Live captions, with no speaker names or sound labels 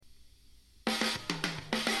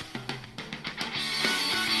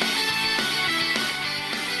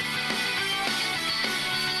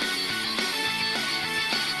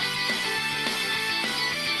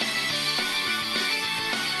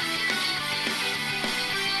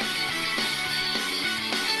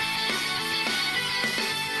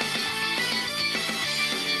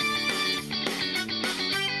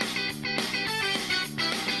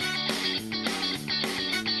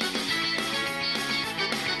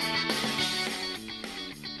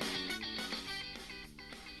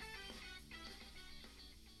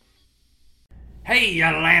Hey, you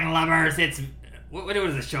landlubbers, it's... What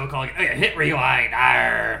was the show called? Oh, yeah, Hit Rewind.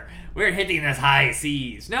 Arr. We're hitting this high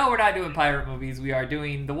seas. No, we're not doing pirate movies. We are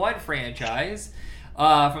doing the one franchise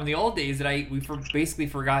from the old days that basically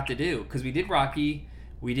forgot to do. Because we did Rocky,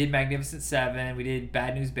 we did Magnificent Seven, we did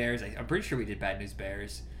Bad News Bears. I'm pretty sure we did Bad News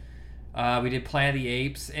Bears. We did Planet of the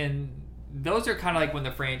Apes, and those are kind of like when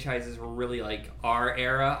the franchises were really like our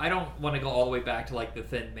era. I don't want to go all the way back to like The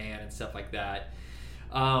Thin Man and stuff like that.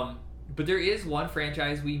 But there is one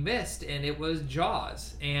franchise we missed, and it was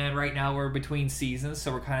Jaws. And right now we're between seasons,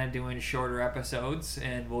 so we're kind of doing shorter episodes.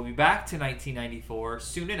 And we'll be back to 1994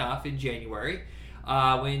 soon enough in January,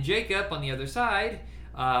 when Jacob, on the other side,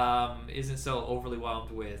 isn't so overly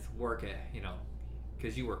whelmed with work,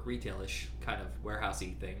 because you work retail-ish, kind of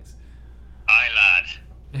warehousey things. Aye, lad.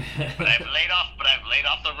 But I've laid off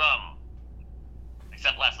the rum.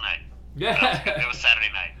 Except last night. Yeah. It was Saturday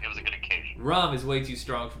night. It was a good occasion. Rum is way too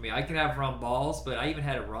strong for me. I can have rum balls, but I even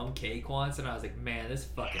had a rum cake once, and I was like, man, this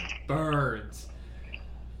fucking burns.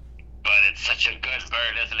 But it's such a good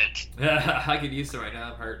burn, isn't it? I could use it right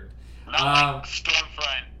now. I'm hurting. Not like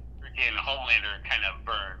Stormfront, freaking Homelander kind of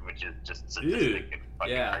burn, which is just sadistic and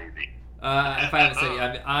fucking crazy. If I haven't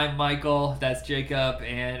said it, I'm Michael, that's Jacob,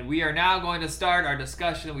 and we are now going to start our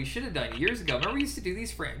discussion that we should have done years ago. Remember we used to do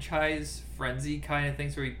these franchise frenzy kind of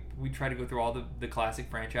things where we try to go through all the classic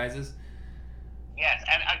franchises? Yes,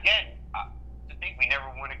 and again, to think we never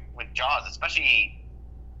won with Jaws, especially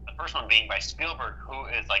the first one being by Spielberg, who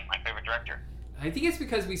is like my favorite director. I think it's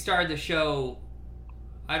because we started the show,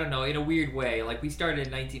 I don't know, in a weird way. Like, we started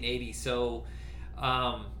in 1980, so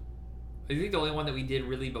I think the only one that we did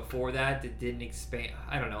really before that didn't expand,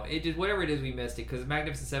 I don't know. It just, whatever it is, we missed it, because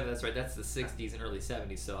Magnificent Seven, that's right, that's the 60s and early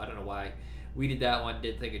 70s, so I don't know why we did that one,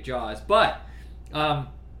 didn't think of Jaws. But,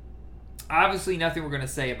 obviously nothing we're going to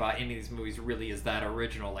say about any of these movies really is that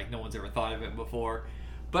original, like no one's ever thought of it before.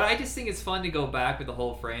 But I just think it's fun to go back with the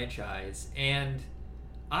whole franchise, and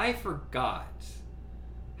I forgot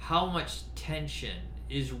how much tension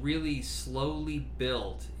is really slowly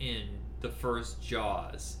built in the first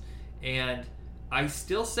Jaws. And I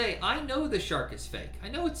still say, I know the shark is fake. I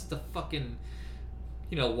know it's the fucking,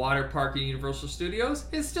 water park in Universal Studios.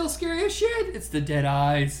 It's still scary as shit. It's the dead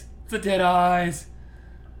eyes. It's the dead eyes.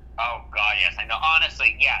 Oh, God, yes. I know.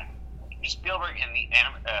 Honestly, yeah. Spielberg and the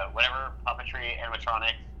whatever puppetry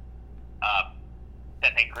animatronics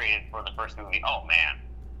that they created for the first movie, oh, man.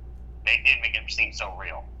 They did make it seem so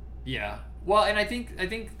real. Yeah. Well, and I think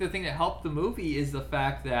the thing that helped the movie is the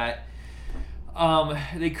fact that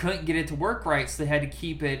they couldn't get it to work right, so they had to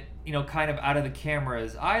keep it, kind of out of the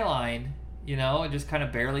camera's eye line, and just kind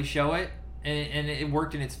of barely show it, and it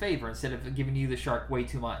worked in its favor instead of giving you the shark way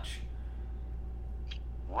too much.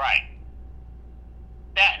 Right.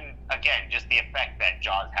 That, and again, just the effect that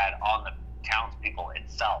Jaws had on the townspeople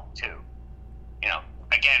itself, too.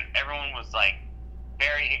 Again, everyone was,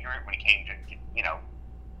 very ignorant when it came to,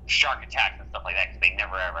 shark attacks and stuff like that, because they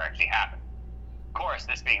never, ever actually happened. Of course,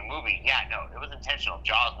 this being a movie, it was intentional.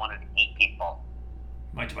 Jaws wanted to eat people.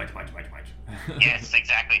 Munch. Yes,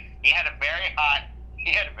 exactly. He had a very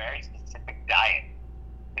specific diet.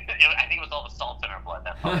 I think it was all the salt in our blood.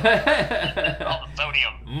 That's all the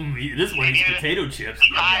sodium. This one is potato chips.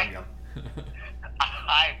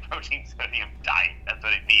 High protein sodium diet. That's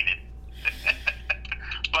what it needed.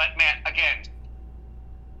 But man, again,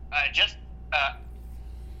 why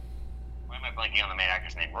am I blanking on the main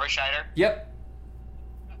actor's name? Roy Scheider? Yep.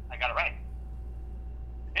 I got it right.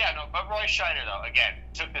 Yeah, no, but Roy Scheider, though, again,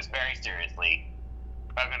 took this very seriously.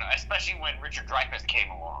 Especially when Richard Dreyfuss came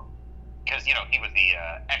along. Because, he was the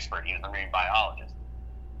expert. He was the marine biologist.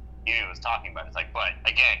 He knew what he was talking about. It's but,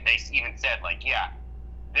 again, they even said,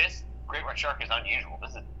 this great white shark is unusual.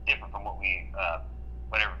 This is different from what we,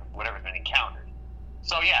 whatever's been encountered.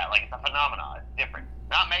 So, yeah, it's a phenomenon. It's different.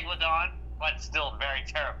 Not Megalodon, but still very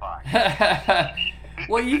terrifying.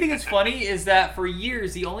 What you think is funny is that for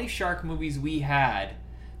years, the only shark movies we had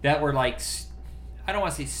that were I don't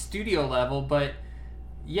want to say studio level, but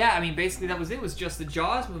yeah, basically that was it. It was just the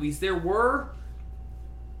Jaws movies. There were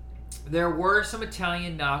some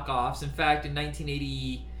Italian knockoffs. In fact, in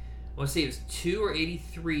 1980, I want to say it was 2 or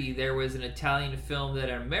 83, there was an Italian film that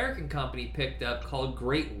an American company picked up called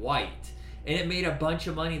Great White. And it made a bunch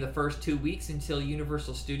of money the first 2 weeks until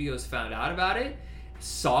Universal Studios found out about it,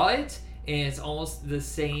 saw it, and it's almost the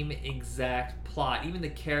same exact plot. Even the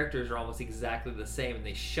characters are almost exactly the same, and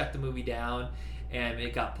they shut the movie down, and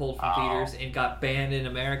it got pulled from theaters and got banned in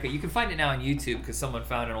America. You can find it now on YouTube because someone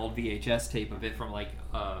found an old VHS tape of it from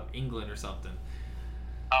England or something.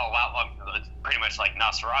 Oh, wow. Well, it's pretty much like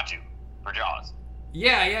Nosferatu for Jaws.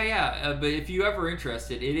 Yeah. But if you ever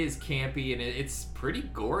interested, it is campy and it's pretty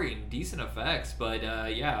gory and decent effects. But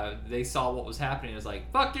yeah, they saw what was happening. It's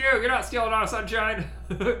like, fuck you, you're not stealing our sunshine.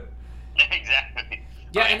 Exactly.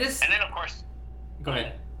 Yeah, and this. And then of course. Go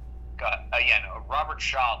ahead. Robert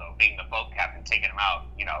Shaw though, being the boat captain, taking him out,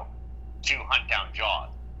 to hunt down Jaws.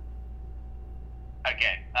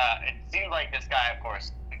 Again, it seemed like this guy, of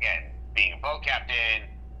course, again being a boat captain,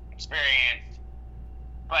 experienced,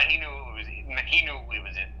 but he knew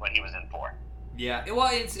what he was in for. Yeah, well,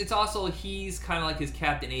 it's also he's kind of like his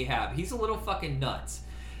Captain Ahab. He's a little fucking nuts,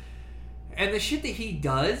 and the shit that he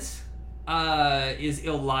does is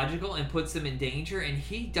illogical and puts him in danger, and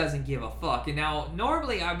he doesn't give a fuck. And now,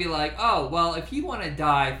 normally I'd be like, oh, well, if you want to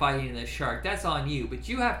die fighting this shark, that's on you. But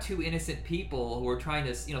you have two innocent people who are trying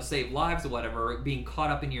to, save lives or whatever, being caught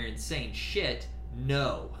up in your insane shit.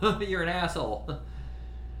 No, you're an asshole.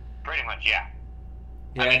 Pretty much, yeah.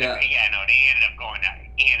 Yeah, he ended up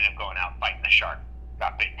going out fighting the shark.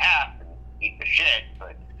 Got bit in half and eat the shit,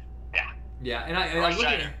 but yeah. Yeah, and I looked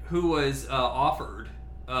at who was offered,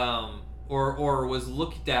 or was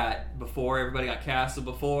looked at before everybody got cast. So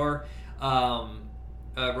before Roy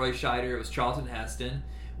Scheider, it was Charlton Heston,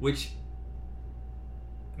 which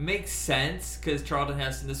makes sense because Charlton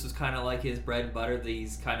Heston, this was kind of like his bread and butter,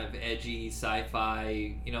 these kind of edgy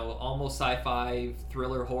sci-fi, almost sci-fi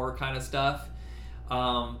thriller horror kind of stuff.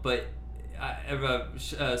 But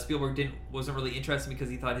Spielberg wasn't really interested because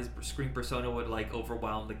he thought his screen persona would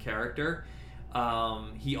overwhelm the character.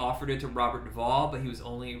 He offered it to Robert Duvall, but he was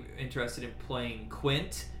only interested in playing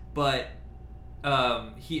Quint. But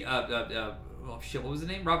what was the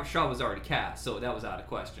name? Robert Shaw was already cast, so that was out of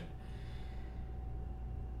question.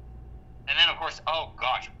 And then, of course, oh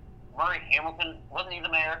gosh, Murray Hamilton, wasn't he the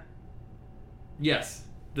mayor? Yes.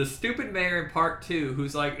 The stupid mayor in part 2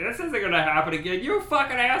 who's like, this isn't going to happen again, you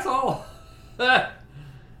fucking asshole! Lo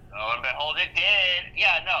and behold, it did.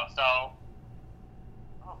 Yeah, no, so...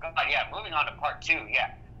 Oh, God, yeah, moving on to part 2,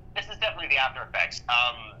 yeah. This is definitely the after effects.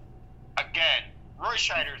 Again, Roy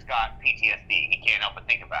Scheider's got PTSD. He can't help but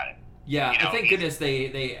think about it. Yeah, thank goodness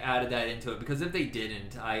they added that into it, because if they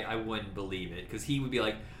didn't, I wouldn't believe it. Because he would be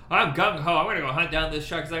like, I'm gung-ho, I'm going to go hunt down this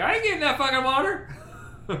shark. He's like, I ain't getting that fucking water!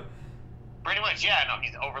 Pretty much, yeah. No,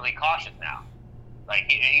 he's overly cautious now.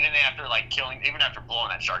 Even after blowing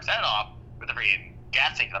that shark's head off with the freaking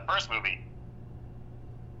gas tank in the first movie.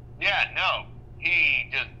 Yeah, no, he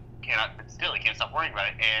just cannot. But still, he can't stop worrying about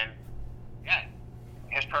it, and yeah,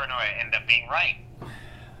 his paranoia ended up being right.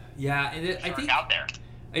 Yeah, and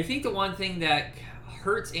I think the one thing that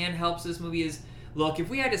hurts and helps this movie is, look, if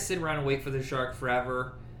we had to sit around and wait for the shark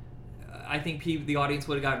forever, I think the audience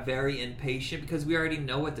would have got very impatient because we already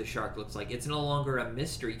know what the shark looks like. It's no longer a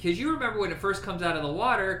mystery. Because you remember when it first comes out of the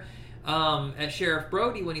water at Sheriff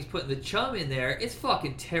Brody when he's putting the chum in there, it's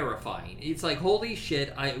fucking terrifying. It's like, holy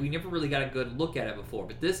shit, we never really got a good look at it before.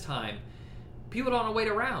 But this time, people don't want to wait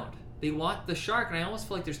around. They want the shark, and I almost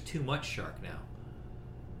feel like there's too much shark now.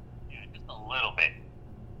 Yeah, just a little bit.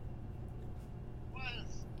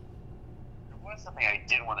 Something I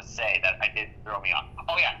did want to say that I did throw me off.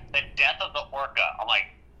 Oh yeah, the death of the orca. I'm like,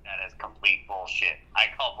 that is complete bullshit. I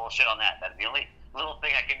call bullshit on that. That's the only little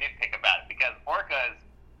thing I can nitpick about it, because orcas,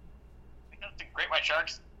 because the great white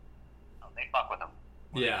sharks, they fuck with them.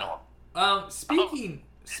 Yeah.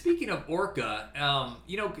 Speaking of orca,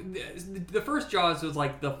 the first Jaws was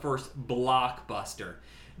like the first blockbuster.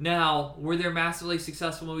 Now, were there massively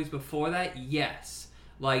successful movies before that? Yes.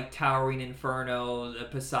 Like Towering Inferno, The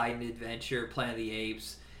Poseidon Adventure, Planet of the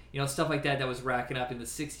Apes, stuff like that was racking up in the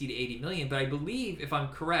 60 to 80 million. But I believe, if I'm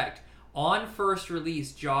correct, on first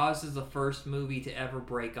release, Jaws is the first movie to ever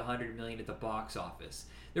break 100 million at the box office.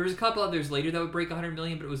 There was a couple others later that would break 100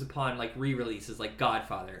 million, but it was upon re-releases, like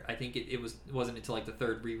Godfather. I think it wasn't until the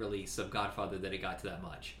third re-release of Godfather that it got to that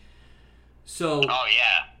much. So. Oh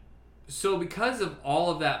yeah. So because of all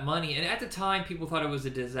of that money, and at the time people thought it was a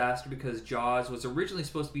disaster because Jaws was originally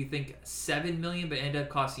supposed to be, I think, 7 million, but ended up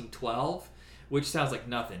costing 12, which sounds like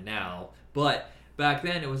nothing now. But back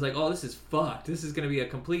then it was like, oh, this is fucked. This is going to be a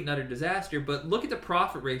complete and utter disaster. But look at the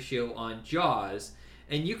profit ratio on Jaws,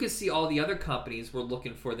 and you can see all the other companies were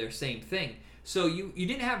looking for their same thing. So you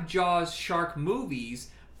didn't have Jaws shark movies,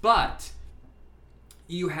 but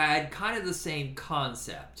you had kind of the same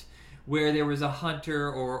concept, where there was a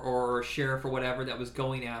hunter or a sheriff or whatever that was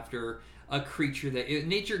going after a creature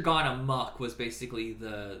nature gone amok was basically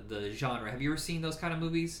the genre. Have you ever seen those kind of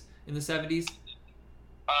movies in the 70s?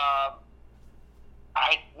 Not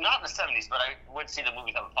in the 70s, but I would see the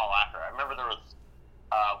movies that would follow after. I remember there was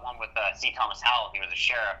one with C. Thomas Howell. He was a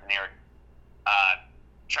sheriff, and they were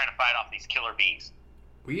trying to fight off these killer bees.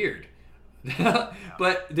 Weird.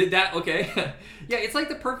 But did that okay? Yeah, it's like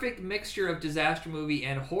the perfect mixture of disaster movie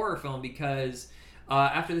and horror film because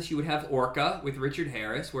after this you would have Orca with Richard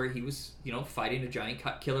Harris, where he was fighting a giant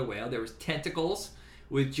killer whale. There was Tentacles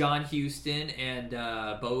with John Huston and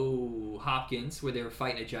Bo Hopkins, where they were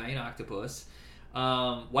fighting a giant octopus.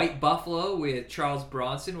 White Buffalo with Charles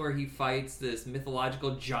Bronson, where he fights this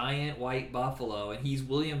mythological giant white buffalo, and he's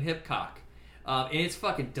William Hipcock. And it's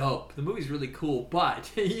fucking dope. The movie's really cool,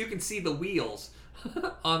 but you can see the wheels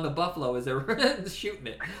on the buffalo as they're shooting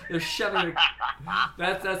it. They're shoving it.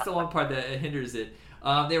 That's the one part that hinders it.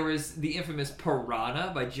 There was the infamous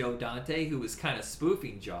Piranha by Joe Dante, who was kind of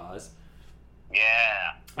spoofing Jaws.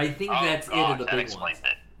 Yeah. I think that's it of the that big explains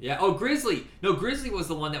ones. it. Yeah. Oh, Grizzly. No, Grizzly was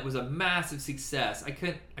the one that was a massive success. I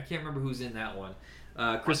can't remember who's in that one.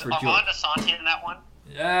 Christopher Was Jewell. Armand Asante in that one?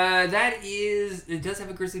 It does have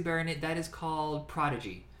a grizzly bear in it. That is called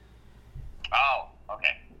Prodigy. Oh,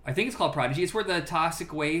 okay. I think it's called Prodigy. It's where the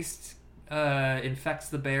toxic waste infects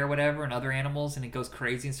the bear, whatever, and other animals, and it goes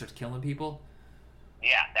crazy and starts killing people.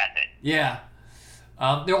 Yeah, that's it. Yeah.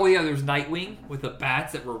 There's Nightwing with the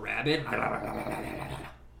bats that were rabid.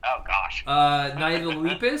 Oh, gosh. Night of the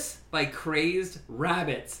Lupus by Crazed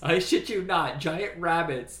Rabbits. I shit you not. Giant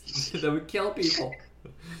rabbits that would kill people.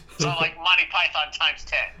 So, like Monty Python times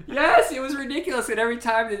 10. Yes, it was ridiculous. And every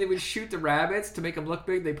time that they would shoot the rabbits to make them look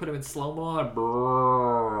big, they put them in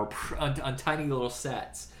slow-mo on tiny little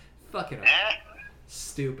sets. Fucking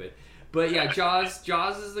stupid. But yeah, Jaws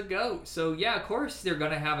is the GOAT. So yeah, of course they're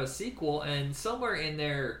going to have a sequel. And somewhere in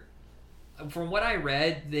there, from what I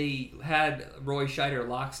read, they had Roy Scheider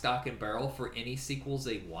lock, stock, and barrel for any sequels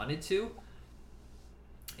they wanted to.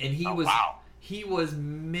 And he was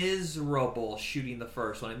miserable shooting the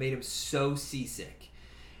first one. It made him so seasick.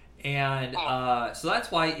 And so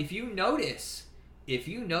that's why if you notice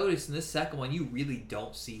in this second one, you really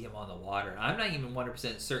don't see him on the water. I'm not even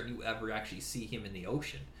 100% certain you ever actually see him in the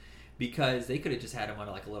ocean, because they could have just had him on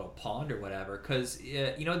like a little pond or whatever. Because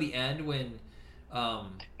the end when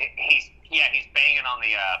he's banging on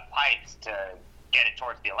the pipes to get it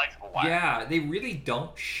towards the electrical wire. Yeah, they really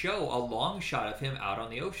don't show a long shot of him out on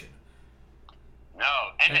the ocean. No,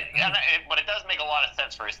 but it does make a lot of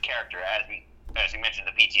sense for his character, as we mentioned,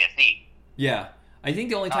 the PTSD. Yeah, I think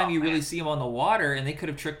the only time you really see him on the water, and they could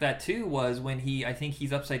have tricked that too, was when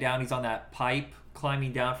he's upside down, he's on that pipe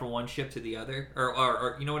climbing down from one ship to the other,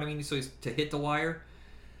 or you know what I mean? So he's to hit the wire.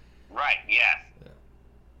 Right. Yeah.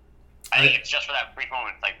 I think it's just for that brief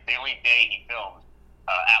moment, like the only day he filmed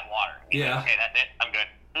at water. He's like, okay, that's it. I'm good.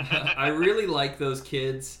 I really like those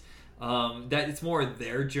kids. That it's more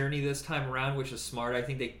their journey this time around, which is smart. I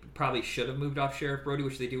think they probably should have moved off Sheriff Brody,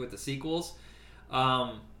 which they do with the sequels.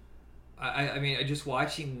 I mean, just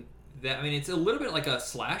watching that. I mean, it's a little bit like a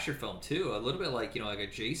slasher film too. A little bit like like a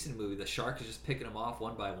Jason movie. The shark is just picking them off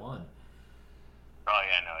one by one. Oh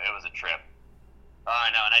yeah, no, it was a trip. Oh,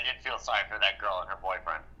 I know, and I did feel sorry for that girl and her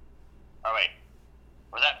boyfriend. Oh wait,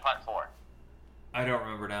 was that part 4? I don't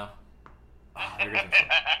remember now.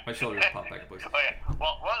 My shoulders pop back, please. Oh yeah.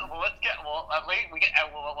 Well, let's get. We get.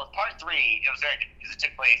 Well, part 3. It was very good because it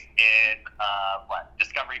took place in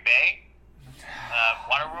Discovery Bay,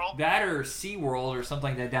 Waterworld. That or SeaWorld or something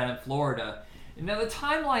like that down in Florida. Now the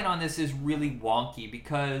timeline on this is really wonky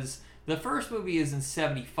because the first movie is in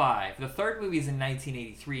 75, the third movie is in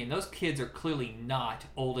 1983, and those kids are clearly not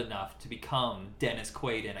old enough to become Dennis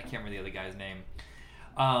Quaid and I can't remember the other guy's name,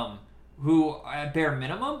 who at bare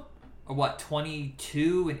minimum.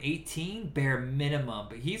 22 and 18 bare minimum,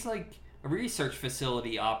 but he's like a research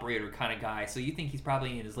facility operator kind of guy, so you think he's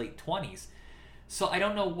probably in his late 20s. So I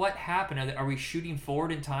don't know what happened. Are we shooting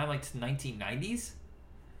forward in time like to the 1990s?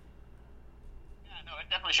 Yeah, no, it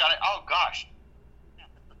definitely shot it. Oh gosh,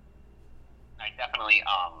 I definitely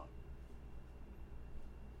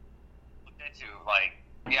looked into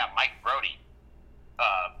Mike Brody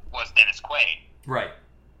was Dennis Quaid. Right.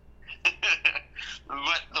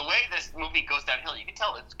 But the way this movie goes downhill, you can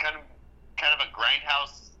tell it's kind of a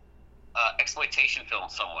grindhouse exploitation film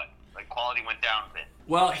somewhat. Like, quality went down a bit.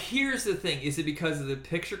 Well, here's the thing. Is it because of the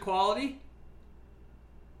picture quality?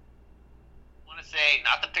 I want to say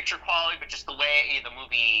not the picture quality, but just the way the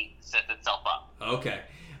movie sets itself up. Okay.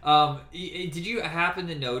 Did you happen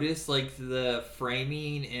to notice like the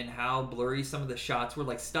framing and how blurry some of the shots were?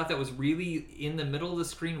 Like stuff that was really in the middle of the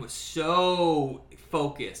screen was so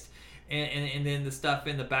focused. And then the stuff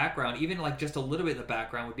in the background, even like just a little bit in the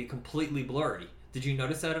background, would be completely blurry. Did you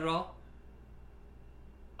notice that at all?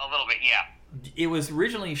 A little bit, yeah. It was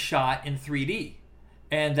originally shot in 3D,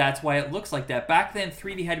 and that's why it looks like that. Back then,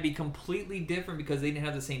 3D had to be completely different because they didn't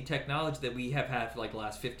have the same technology that we have had for like the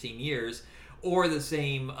last 15 years, or the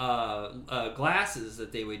same glasses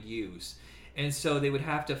that they would use. And so they would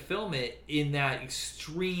have to film it in that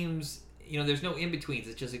extremes, there's no in-betweens.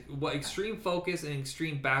 It's just extreme focus and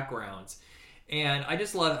extreme backgrounds. And I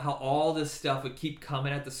just love how all this stuff would keep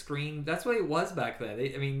coming at the screen. That's what it was back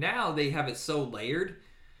then. Now they have it so layered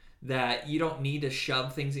that you don't need to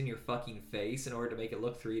shove things in your fucking face in order to make it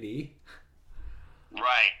look 3D.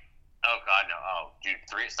 Right. Oh, God, no. Oh, dude,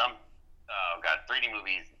 3D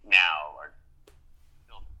movies now are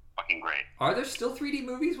still fucking great. Are there still 3D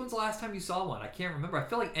movies? When's the last time you saw one? I can't remember. I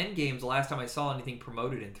feel like Endgame's the last time I saw anything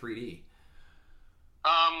promoted in 3D.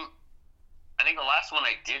 I think the last one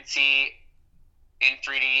I did see in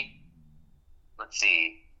 3D, let's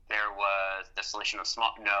see, there was Desolation of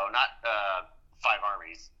Small... No, not Five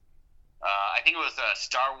Armies. I think it was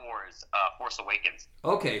Star Wars Force Awakens.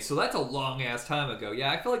 Okay, so that's a long-ass time ago.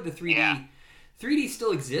 Yeah, I feel like the 3D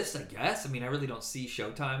still exists, I guess. I really don't see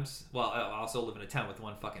showtimes. Well, I also live in a town with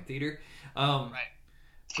one fucking theater. Right.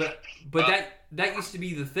 But that used to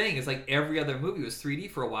be the thing. It's like every other movie was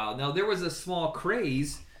 3D for a while. Now, there was a small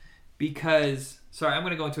craze because... Sorry, I'm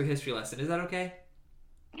going to go into a history lesson. Is that okay?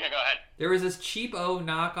 Yeah, go ahead. There was this cheapo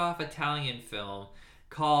knockoff Italian film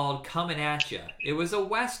called Coming At Ya. It was a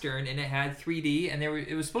Western, and it had 3D, and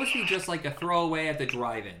it was supposed to be just like a throwaway at the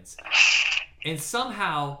drive-ins. And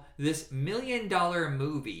somehow, this $1 million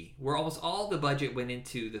movie, where almost all the budget went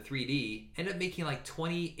into the 3D, ended up making like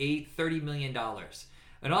 $28-30 million.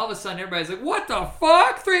 And all of a sudden, everybody's like, what the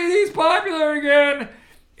fuck? 3D's popular again!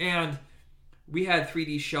 And we had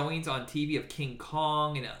 3D showings on TV of King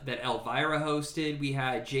Kong and that Elvira hosted. We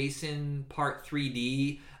had Jason Part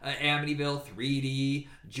 3D, Amityville 3D,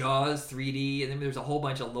 Jaws 3D, and then there's a whole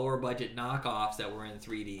bunch of lower budget knockoffs that were in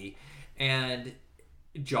 3D. And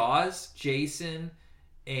Jaws, Jason,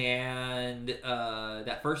 and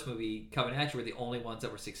that first movie, Coming At You, were the only ones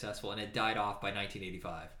that were successful, and it died off by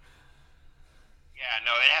 1985. Yeah,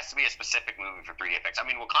 no, it has to be a specific movie for 3D effects.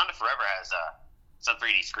 Wakanda Forever has some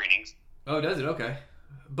 3D screenings. Oh, does it? Okay.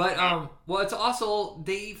 But, well, it's also,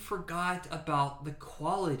 they forgot about the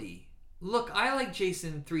quality. Look, I like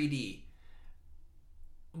Jason 3D,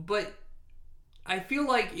 but I feel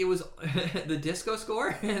like it was the disco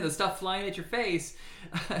score, the stuff flying at your face.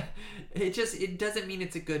 It doesn't mean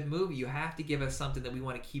it's a good movie. You have to give us something that we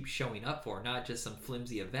want to keep showing up for, not just some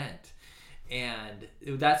flimsy event. And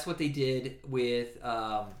that's what they did with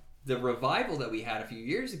the revival that we had a few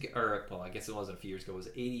years ago. Or, well, I guess it wasn't a few years ago. It was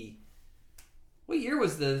 80. What year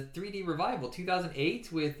was the 3D revival?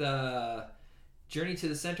 2008 with Journey to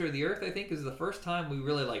the Center of the Earth, I think, is the first time we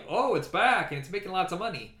really it's back and it's making lots of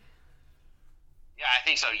money. Yeah, I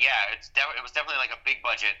think so. Yeah, it was definitely like a big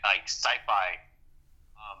budget, like sci-fi,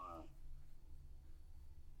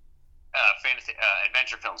 fantasy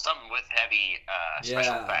adventure film, something with heavy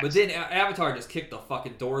special effects. But then Avatar just kicked the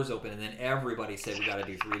fucking doors open, and then everybody said we got to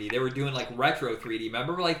do 3D. They were doing retro 3D.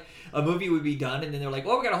 Remember, a movie would be done, and then they're like,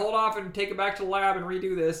 "Oh, we got to hold off and take it back to the lab and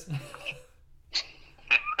redo this."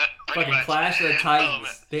 Fucking much. Clash of the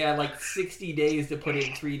Titans. They had 60 days to put it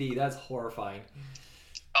in 3D. That's horrifying.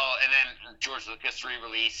 Oh, and then George Lucas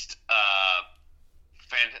re-released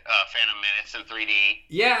Phantom Menace in 3D.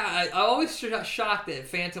 Yeah, I always shocked that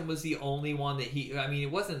Phantom was the only one that it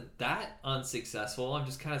wasn't that unsuccessful. I'm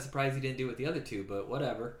just kind of surprised he didn't do it with the other two, but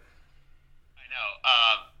whatever. I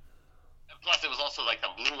know. Plus, it was also the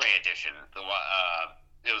Blu-ray edition.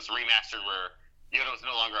 It was remastered where Yoda was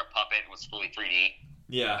no longer a puppet; it was fully 3D.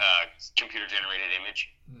 Yeah. Computer-generated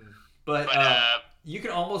image. But you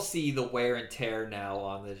can almost see the wear and tear now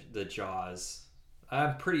on the Jaws.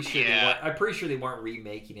 I'm pretty sure they weren't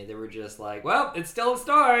remaking it. They were just like, well, it's still in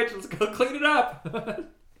storage. Let's go clean it up. Right.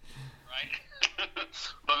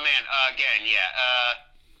 But man, again, yeah.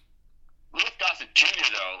 Louis Gossett Jr.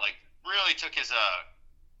 though, really took his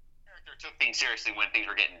character took things seriously when things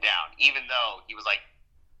were getting down. Even though he was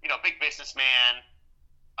big businessman,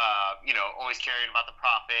 always caring about the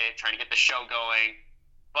profit, trying to get the show going.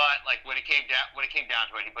 But when it came down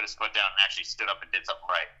to it, he put his foot down and actually stood up and did something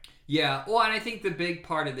right. Yeah, well, and I think the big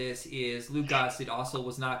part of this is Lou Gossett also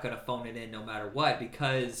was not going to phone it in no matter what,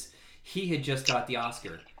 because he had just got the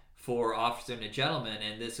Oscar for Officer and a Gentleman,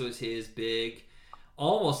 and this was his big,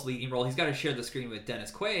 almost leading role. He's got to share the screen with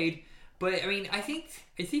Dennis Quaid, but I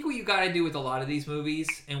think what you got to do with a lot of these movies,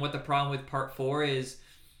 and what the problem with Part 4 is,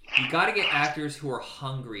 you got to get actors who are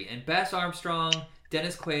hungry, and Bess Armstrong,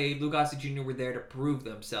 Dennis Quaid, Lou Gossett Jr. were there to prove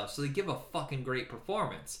themselves, so they give a fucking great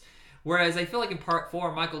performance. Whereas I feel like in Part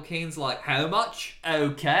 4, Michael Caine's like, how much?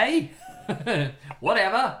 Okay.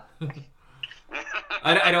 Whatever.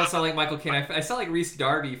 I don't sound like Michael Caine. I sound like Rhys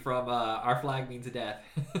Darby from Our Flag Means Death.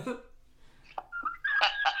 Oh,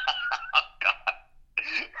 God.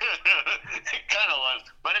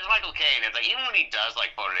 like even when he does like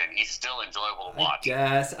put it in, he's still enjoyable to watch.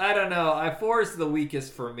 Yes, I don't know. 4 is the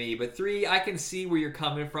weakest for me, but 3, I can see where you're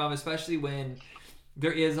coming from, especially when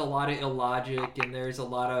there is a lot of illogic and there's a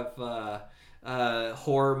lot of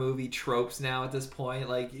horror movie tropes now at this point.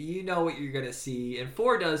 Like, you know what you're gonna see, and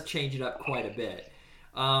 4 does change it up quite a bit.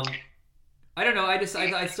 I don't know.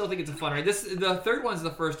 I still think it's a fun ride. The third one's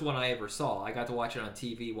the first one I ever saw. I got to watch it on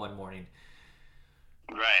TV one morning.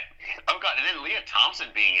 Right. Oh god, and then Leah Thompson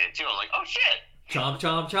being in it too. I was like, oh shit. Chomp,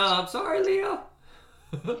 chomp, chomp. Sorry, Leah.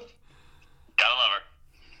 Gotta love her.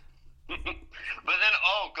 But then,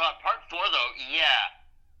 oh god, part 4 though, yeah.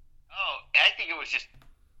 Oh, I think it was just.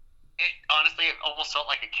 Honestly, it almost felt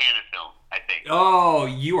like a canon film, I think. Oh,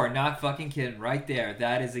 you are not fucking kidding right there.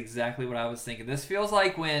 That is exactly what I was thinking. This feels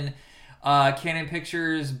like when Canon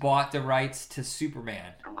Pictures bought the rights to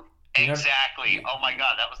Superman. Exactly. Oh my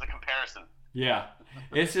god, that was the comparison. Yeah.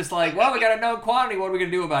 It's just like, well, we got a known quantity. What are we going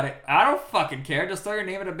to do about it? I don't fucking care. Just throw your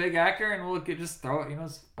name at a big actor and we'll just throw it,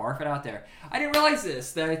 just barf it out there. I didn't realize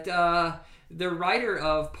this, that the writer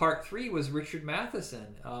of Part 3 was Richard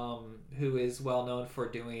Matheson, who is well known for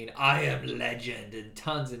doing I Am Legend and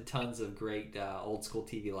tons of great old school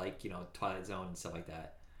TV like, Twilight Zone and stuff like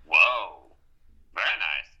that. Whoa. Very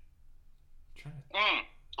nice.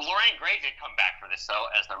 Lorraine Gray did come back for this, though,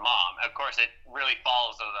 as their mom. Of course, it really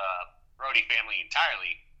follows the Brody family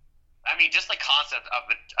entirely. I mean, just the concept of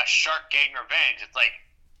a shark getting revenge, it's like,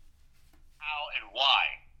 how and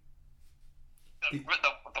why? The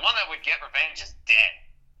one that would get revenge is dead.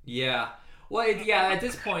 Yeah. Well, at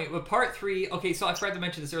this point, with Part 3, okay, so I forgot to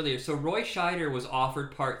mention this earlier. So Roy Scheider was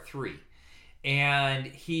offered Part 3, and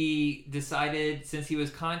he decided, since he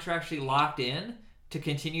was contractually locked in to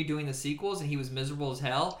continue doing the sequels, and he was miserable as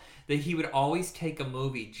hell, that he would always take a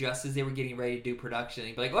movie just as they were getting ready to do production.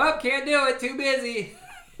 He'd be like, well, can't do it, too busy.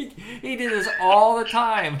 He did this all the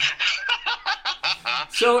time.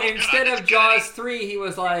 So instead of Jaws 3,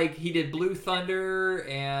 he did Blue Thunder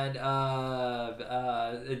and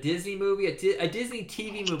a Disney movie, a Disney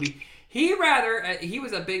TV movie. He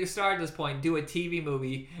was a big star at this point, do a TV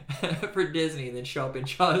movie for Disney than show up in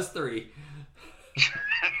Jaws 3.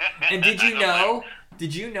 And did you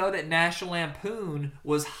know that National Lampoon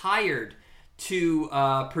was hired to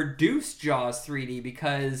produce Jaws 3D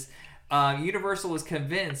because Universal was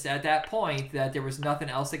convinced at that point that there was nothing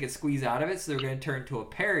else they could squeeze out of it, so they were going to turn to a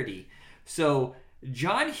parody. So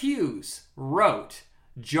John Hughes wrote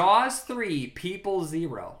Jaws 3 People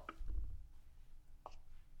Zero.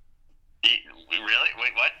 Really?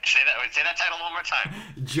 Wait, what? Say that title one more time.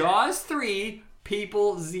 Jaws 3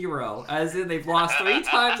 People Zero. As in they've lost 3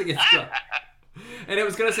 times against Jaws. And it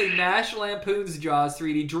was going to say National Lampoon's Jaws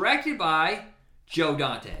 3D, directed by Joe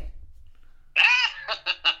Dante.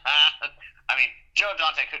 I mean, Joe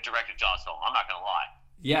Dante could direct a Jaws film. I'm not going to lie.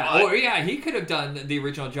 Yeah, he could have done the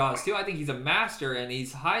original Jaws too. I think he's a master and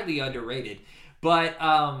he's highly underrated. But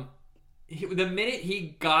the minute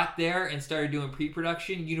he got there and started doing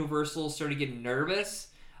pre-production, Universal started getting nervous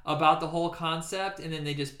about the whole concept, and then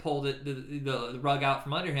they just pulled the rug out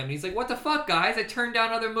from under him. And he's like, what the fuck, guys? I turned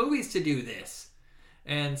down other movies to do this.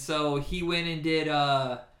 And so he went and did...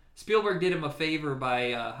 Spielberg did him a favor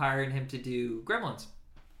by hiring him to do Gremlins.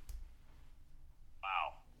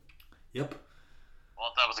 Wow. Yep.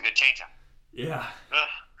 Well, that was a good change-up. Yeah.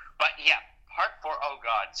 But yeah, Part 4, oh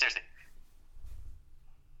god, seriously.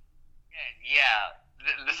 And yeah,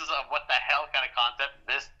 this is a what the hell kind of concept.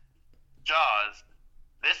 This Jaws,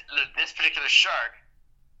 this particular shark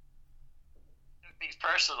took things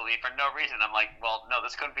personally for no reason. I'm like, well, no,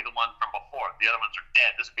 this couldn't be the one from before. The other ones are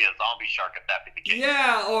dead. This would be a zombie shark if that be the case.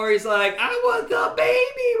 Yeah, or he's like, I was the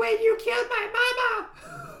baby when you killed my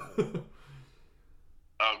mama.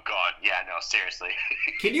 Oh god, yeah, no, seriously.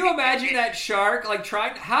 Can you imagine that shark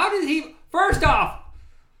how did he? First off,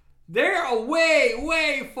 they're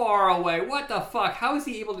way far away. What the fuck? How is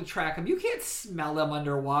he able to track them? You can't smell them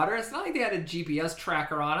underwater. It's not like they had a GPS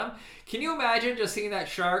tracker on them. Can you imagine just seeing that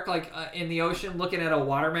shark in the ocean looking at a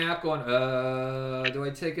water map going, do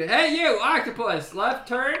I take it? Hey, you, octopus, left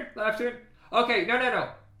turn? Okay, no.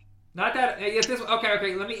 Not that. It's this.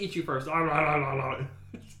 Okay, let me eat you first.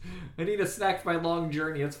 I need a snack for my long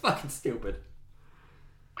journey. It's fucking stupid.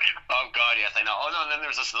 Oh god, yes, I know. Oh no, and then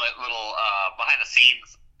there's this little behind the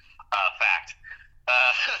scenes fact.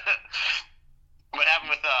 What happened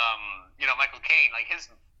with Michael Caine? Like his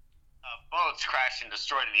boat's crashed and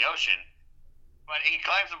destroyed in the ocean, but he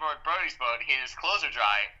climbs aboard Brody's boat. His clothes are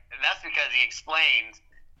dry, and that's because he explained.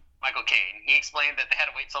 Michael Caine. He explained that they had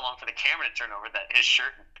to wait so long for the camera to turn over that his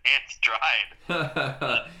shirt and pants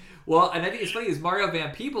dried. Well, and I think it's funny is Mario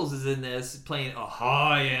Van Peebles is in this playing a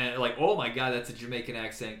high end, like, oh my god, that's a Jamaican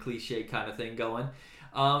accent, cliche kind of thing going.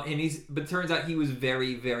 But it turns out he was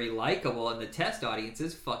very, very likable, and the test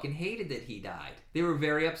audiences fucking hated that he died. They were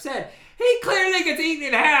very upset. He clearly gets eaten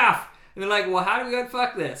in half! And they're like, well, how do we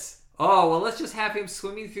unfuck this? Oh, well, let's just have him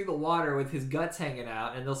swimming through the water with his guts hanging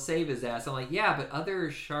out, and they'll save his ass. I'm like, yeah, but other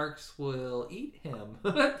sharks will eat him.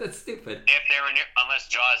 That's stupid. If they were unless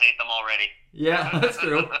Jaws ate them already. Yeah, that's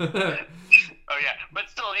true. Oh, yeah. But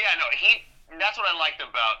still, yeah, no, that's what I liked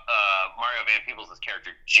about Mario Van Peebles' character,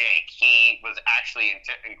 Jake. He was actually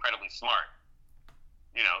incredibly smart.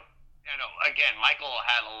 Again, Michael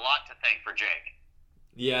had a lot to thank for Jake.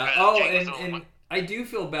 Yeah. Oh, and I do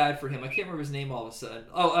feel bad for him. I can't remember his name all of a sudden.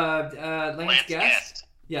 Oh, Lance Guest?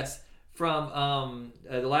 Yes, from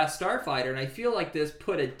The Last Starfighter, and I feel like this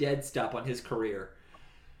put a dead stop on his career.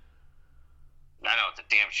 I know, it's a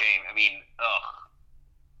damn shame. I mean, ugh.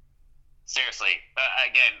 Seriously,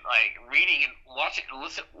 again, like, reading and watching,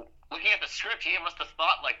 looking at the script, he must have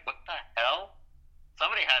thought, like, what the hell?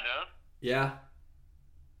 Somebody had to. Yeah.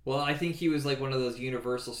 Well, I think he was like one of those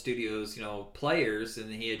Universal Studios, players,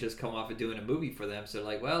 and he had just come off of doing a movie for them. So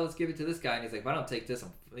like, well, let's give it to this guy. And he's like, if I don't take this,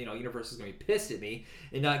 Universal's gonna be pissed at me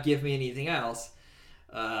and not give me anything else.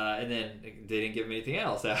 And then they didn't give him anything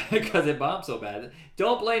else because it bombed so bad.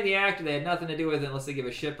 Don't blame the actor; they had nothing to do with it unless they give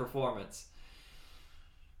a shit performance.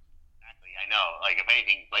 Exactly, I know. Like if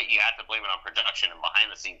anything, you have to blame it on production and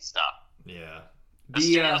behind the scenes stuff. Yeah, the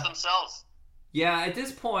studios themselves. Yeah, at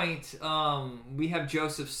this point, we have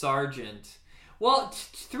Joseph Sargent. Well,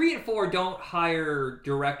 3 and 4 don't hire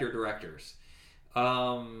directors.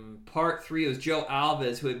 Part 3 was Joe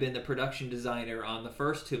Alves, who had been the production designer on the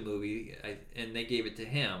first 2 movies, and they gave it to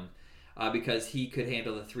him because he could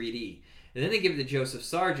handle the 3D. And then they give it to Joseph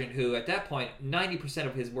Sargent, who at that point, 90%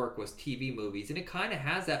 of his work was TV movies, and it kind of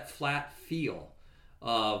has that flat feel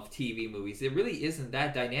of TV movies. It really isn't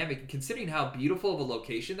that dynamic, considering how beautiful of a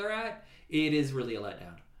location they're at. It is really a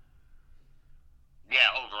letdown. Yeah,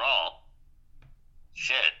 overall.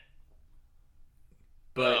 Shit.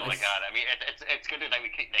 But oh my god! I mean, it's good that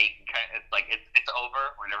it's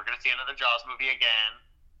over. We're never gonna see another Jaws movie again.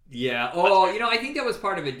 Yeah. Oh, I think that was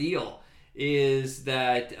part of a deal. Is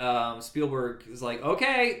that Spielberg is like,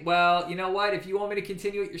 okay, well, you know what? If you want me to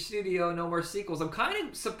continue at your studio, no more sequels. I'm kind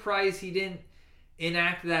of surprised he didn't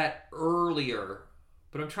enact that earlier.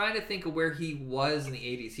 But I'm trying to think of where he was in the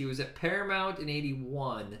 80s. He was at Paramount in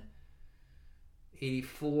 81.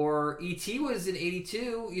 84. E.T. was in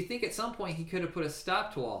 82. You think at some point he could have put a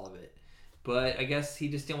stop to all of it. But I guess he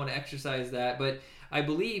just didn't want to exercise that. But I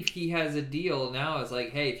believe he has a deal now. It's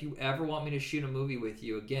like, hey, if you ever want me to shoot a movie with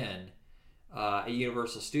you again at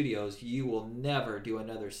Universal Studios, you will never do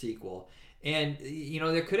another sequel. And,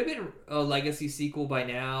 there could have been a legacy sequel by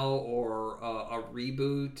now or a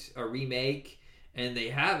reboot, a remake. And they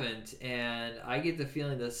haven't, and I get the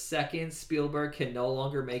feeling the second Spielberg can no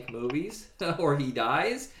longer make movies or he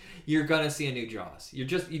dies, you're gonna see a new Jaws. You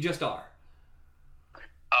just are.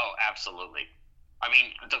 Oh, absolutely. I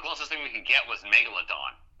mean, the closest thing we could get was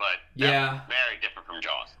Megalodon, but yeah, very different from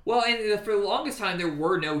Jaws. Well, and for the longest time there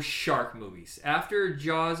were no shark movies. After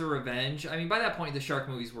Jaws or Revenge, I mean, by that point the shark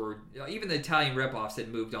movies were, even the Italian ripoffs had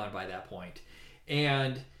moved on by that point,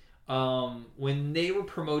 and when they were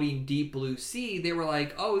promoting Deep Blue Sea, they were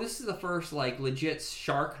like, oh, this is the first legit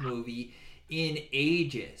shark movie in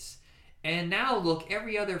ages. And now look,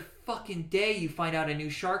 every other fucking day you find out a new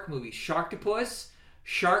shark movie. Sharktopus,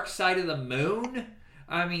 Shark Side of the Moon.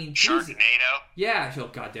 I mean, Sharknado. Jesus. Yeah, oh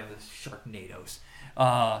goddamn the Sharknadoes.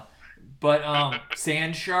 But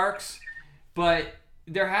sand sharks. But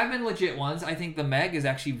there have been legit ones. I think The Meg is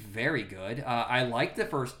actually very good. I like the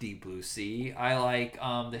first Deep Blue Sea. I like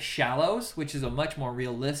The Shallows, which is a much more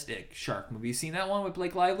realistic shark movie. You seen that one with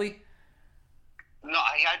Blake Lively? No,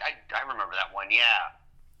 I remember that one, yeah.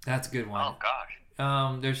 That's a good one. Oh,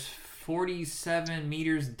 gosh. There's 47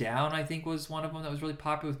 Meters Down, I think, was one of them that was really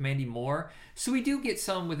popular with Mandy Moore. So we do get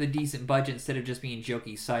some with a decent budget instead of just being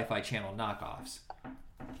jokey Sci-Fi Channel knockoffs.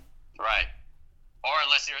 Right. Or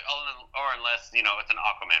unless it's an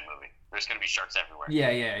Aquaman movie. There's going to be sharks everywhere.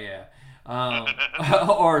 Yeah.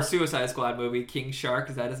 Or a Suicide Squad movie. King Shark,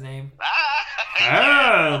 is that his name?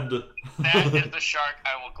 And that is the shark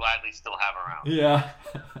I will gladly still have around. Yeah.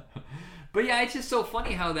 But yeah, it's just so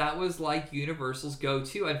funny how that was like Universal's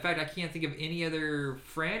go-to. In fact, I can't think of any other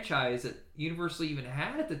franchise that Universal even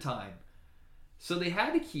had at the time. So they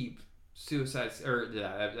had to keep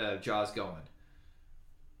Jaws going.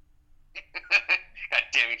 God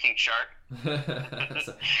damn you, King Shark. I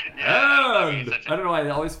don't know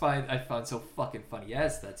why I found so fucking funny.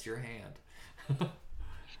 Yes, that's your hand.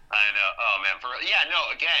 I know. Oh man,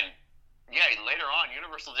 again, later on,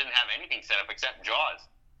 Universal didn't have anything set up except Jaws.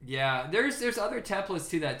 Yeah, there's other templates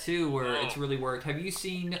to that too where it's really worked. Have you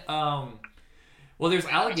seen? Well, there's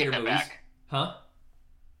alligator movies, huh?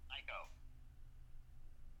 Psycho.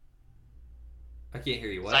 I can't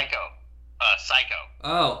hear you. What? Psycho.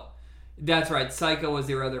 Oh, that's right. Psycho was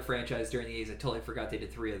their other franchise during the 80s. I totally forgot they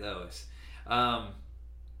did 3 of those. But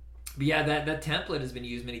yeah, that template has been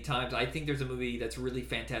used many times. I think there's a movie that's really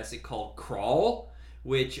fantastic called Crawl,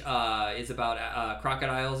 which is about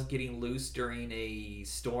crocodiles getting loose during a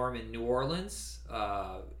storm in New Orleans.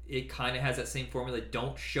 It kind of has that same formula.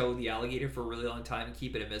 Don't show the alligator for a really long time and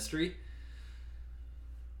keep it a mystery.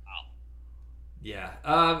 Yeah,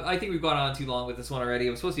 I think we've gone on too long with this one already. It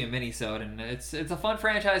was supposed to be a mini-sode, and it's a fun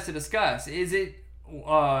franchise to discuss. Is it,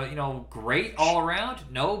 great all around?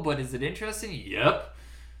 No, but is it interesting? Yep.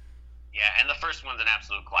 Yeah, and the first one's an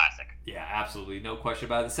absolute classic. Yeah, absolutely, no question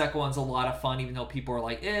about it. The second one's a lot of fun, even though people are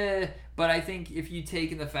like, But I think if you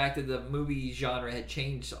take in the fact that the movie genre had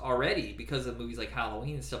changed already because of movies like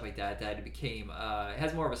Halloween and stuff like that, it became it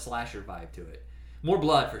has more of a slasher vibe to it. More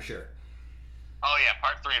blood for sure. Oh yeah,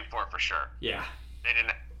 part 3 and 4 for sure. Yeah. They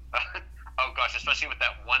didn't. Oh gosh, especially with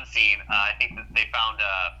that one scene. I think that they found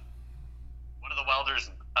one of the welders'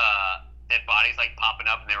 dead bodies like popping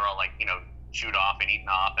up, and they were all like, chewed off and eaten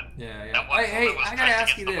off. And yeah. That one Hey, I gotta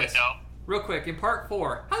ask you this window. real quick. In part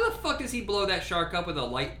 4, how the fuck does he blow that shark up with a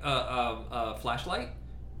light, flashlight?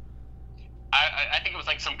 I think it was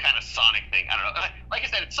like some kind of Sonic thing. I don't know. Like I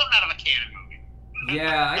said, it's something out of a Cannon movie.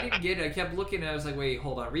 Yeah, I didn't get it. I kept looking and I was like, wait,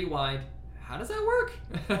 hold on, rewind. How does that work?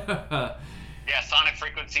 Yeah, sonic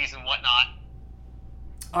frequencies and whatnot.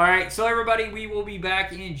 All right, so everybody, we will be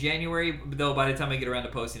back in January. Though by the time I get around to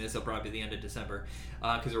posting this, it'll probably be the end of December,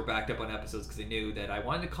 because we're backed up on episodes. Because I knew that I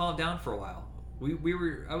wanted to calm down for a while.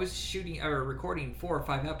 I was recording 4 or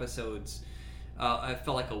 5 episodes. I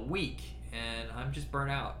felt like a week, and I'm just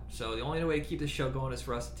burnt out. So the only way to keep this show going is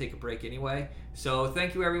for us to take a break anyway. So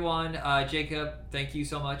thank you, everyone. Jacob, thank you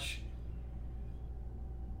so much.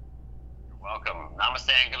 Welcome. Namaste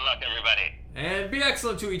and good luck, everybody. And be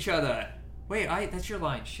excellent to each other. Wait, that's your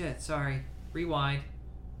line. Shit, sorry. Rewind.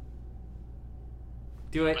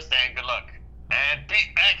 Do it. Namaste and good luck. And be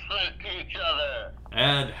excellent to each other.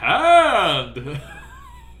 And hand.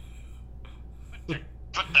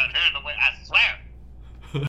 Put that hand away, I swear.